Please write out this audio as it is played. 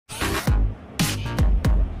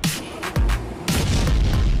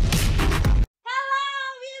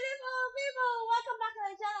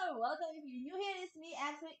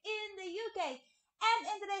And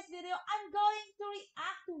in today's video, I'm going to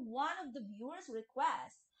react to one of the viewers'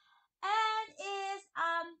 requests. And is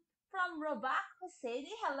from Robak Hosseini.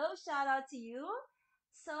 Hello, shout out to you.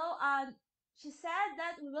 So she said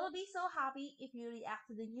that we will be so happy if you react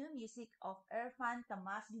to the new music of Erfan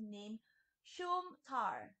Tahmasbi named Shoom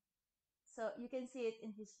TAAR. So you can see it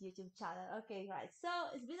in his YouTube channel. Okay, right. So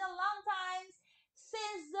it's been a long time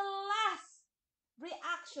since the last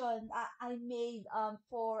reaction I made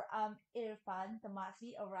for Erfan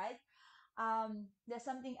Tahmasbi. All right. There's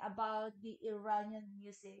something about the Iranian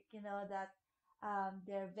music, that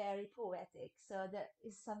they're very poetic. So that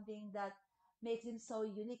is something that makes them so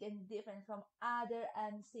unique and different from other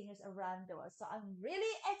singers around the world. So I'm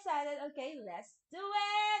really excited. Okay, let's do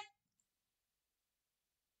it.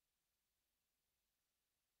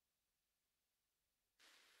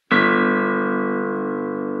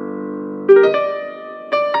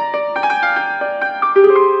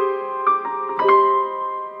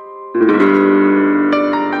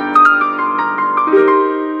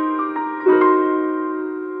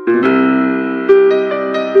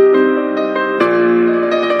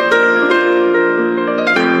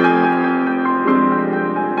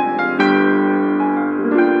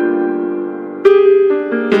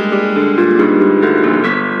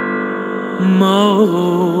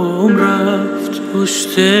 مام رفت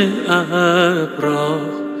پشت ابرا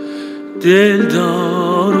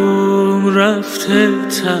دلدارم رفته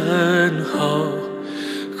تنها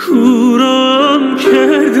کورم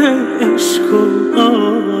کرده عشق و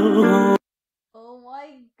آه. Oh my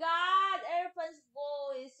God, Erfan's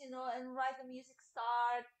voice, and right the music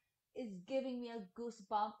start is giving me a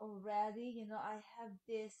goosebump already. I have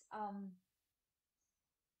this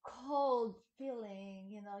cold feeling,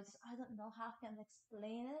 just I don't know how can I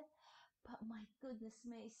explain it, but my goodness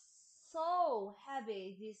me, it's so heavy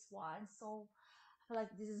this one. So I feel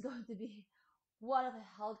like this is going to be one of the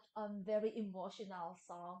very emotional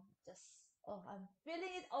song. Just I'm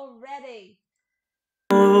feeling it already.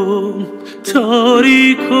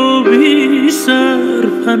 تاریک و بی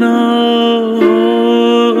سرپناه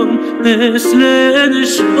مثل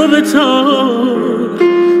نشاب تار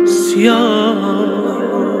سیاه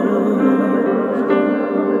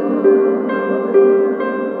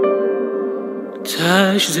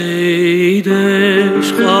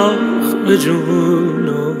تجدیدش خاخ به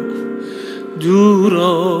جونم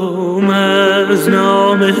دورم از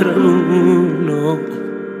نامهربونم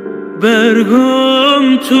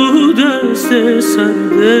برگم تو دست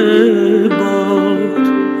سرد باد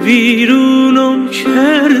ویرونم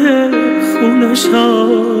کرده خونش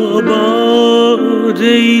آباد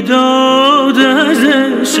ای داد از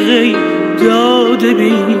عشق ای داد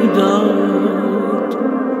بیداد.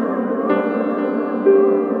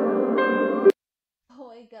 Oh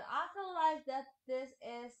my God, I feel like that this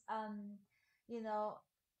is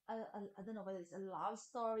I don't know whether it's a love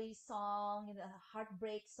story song, a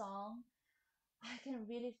heartbreak song. I can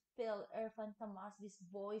really feel Erfan Tahmasbi's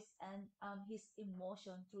voice and his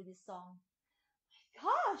emotion through this song.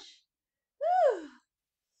 Gosh!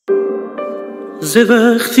 ز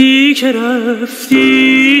وقتی که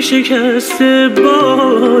رفتی شکسته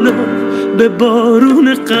بالا به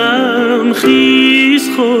بارون غم خیز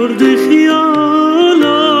خورده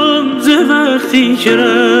خیالم ز وقتی که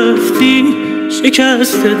رفتی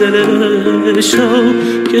شکسته دلشو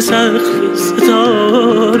که سقف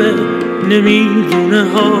ستاره نمیدونه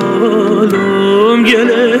حالم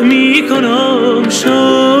گله میکنم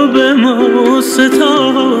شب ما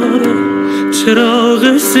ستاره چرا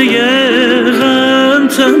قصه غم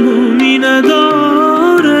تمومی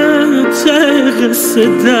نداره ته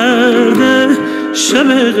قصه درده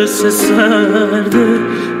شب قصه سرده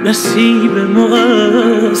نصیب ما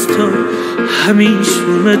از تو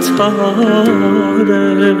همیشون تاره.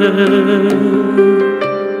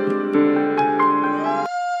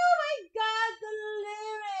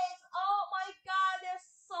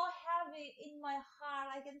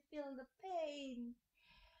 I can feel the pain.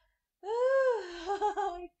 Oh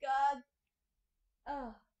my God.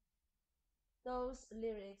 Oh, those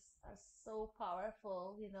lyrics are so powerful.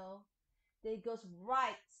 They goes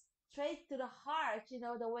right straight to the heart,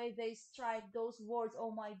 the way they strike those words.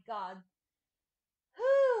 Oh my God.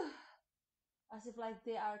 As if like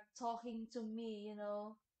they are talking to me.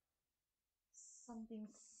 Something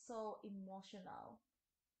so emotional.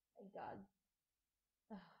 My God.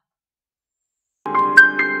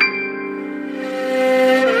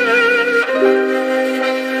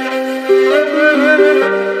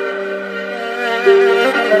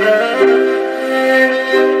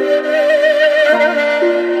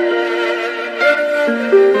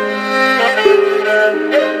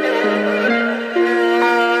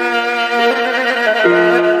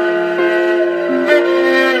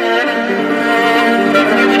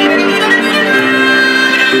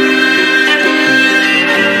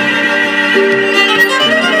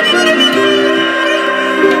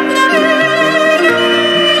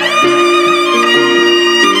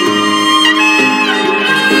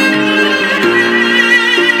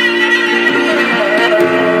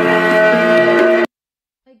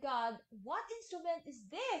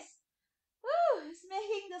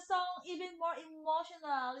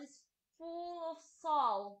 emotional. It's full of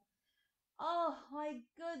soul. Oh my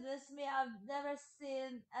goodness me, I've never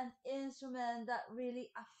seen an instrument that really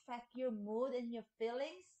affect your mood and your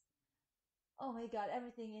feelings. Oh my god,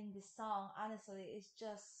 everything in this song, honestly, is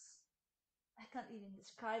just I can't even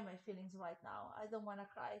describe my feelings right now. I don't want to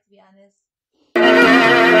cry, to be honest.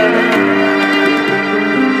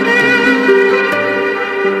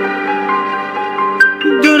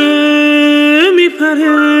 داره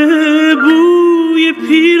میپره بوی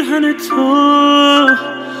پیرهن تو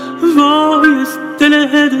وای از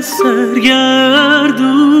دل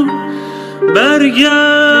سرگردون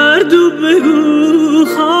برگردو بگو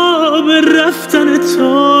خواب رفتن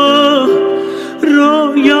تو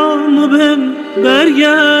رویامو بهم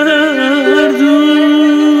برگردون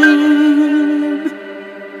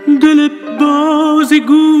دل باز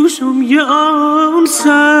گوشم یه آن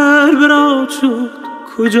سر برات شد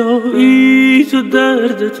کجایی تو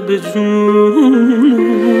دردت به جونم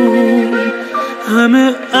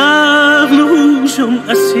همه عقل و هوشم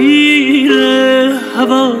اسیر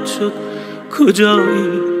هوات شد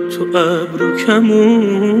کجایی تو ابرو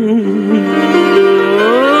کمونم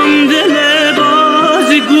دل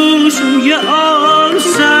باز گوشم یه آن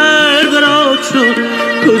سر برات شد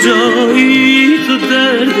کجایی تو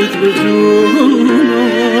دردت به جونم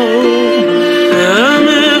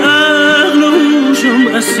همه عقل و هوشم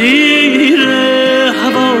اسیر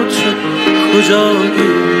هوات شد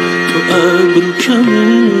کجایی تو ابرو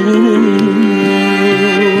کمون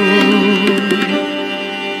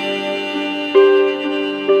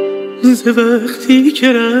ز وقتی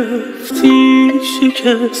که رفتی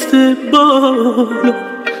شکسته بالا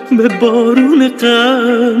به بارون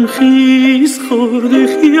غم خیز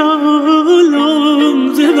خورده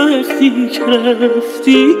خیالم ز وقتی که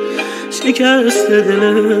رفتی شکسته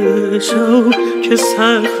دلشو که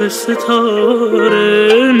سقف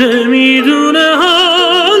ستاره نمیدونه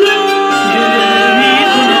حالا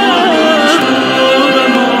نمیدونه شب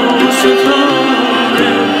ما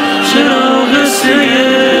ستاره چرا قصه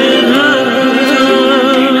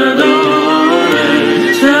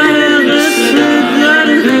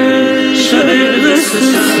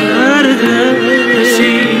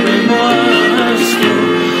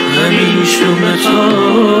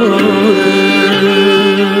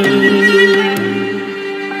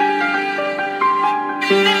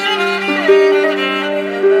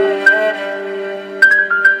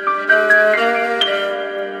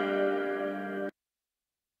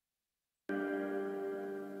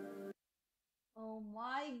Oh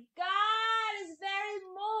my god, it's very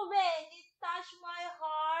moving. It touched my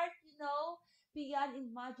heart, beyond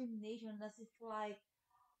imagination as if like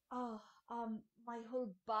oh my whole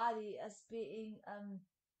body as being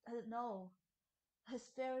I don't know. It's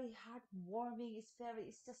very heartwarming. It's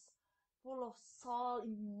just full of soul,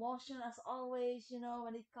 emotion as always,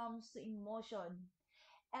 when it comes to emotion.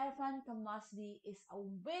 Erfan Tahmasbi is a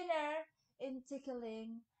winner in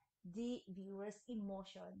tickling the viewer's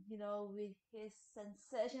emotion, with his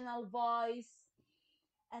sensational voice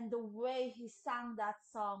and the way he sang that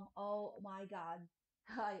song. Oh my God,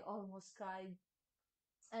 I almost cried.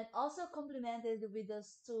 And also complimented with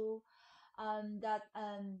those two that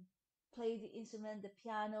play the instrument, the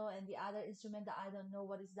piano, and the other instrument that I don't know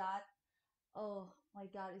what is that. Oh my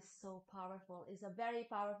God, it's so powerful. It's a very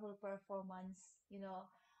powerful performance,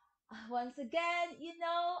 Once again,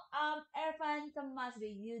 Erfan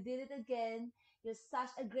Tahmasbi, you did it again. You're such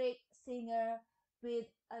a great singer with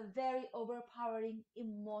a very overpowering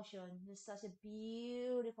emotion. You're such a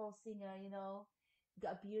beautiful singer, You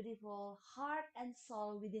got a beautiful heart and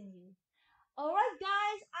soul within you. All right,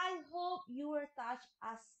 guys, I hope you were touched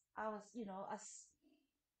as I was, as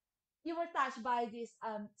you were touched by this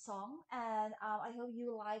song, and I hope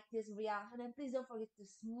you like this reaction. And please don't forget to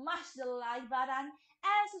smash the like button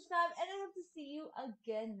and subscribe. And I hope to see you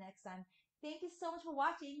again next time. Thank you so much for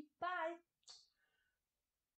watching. Bye.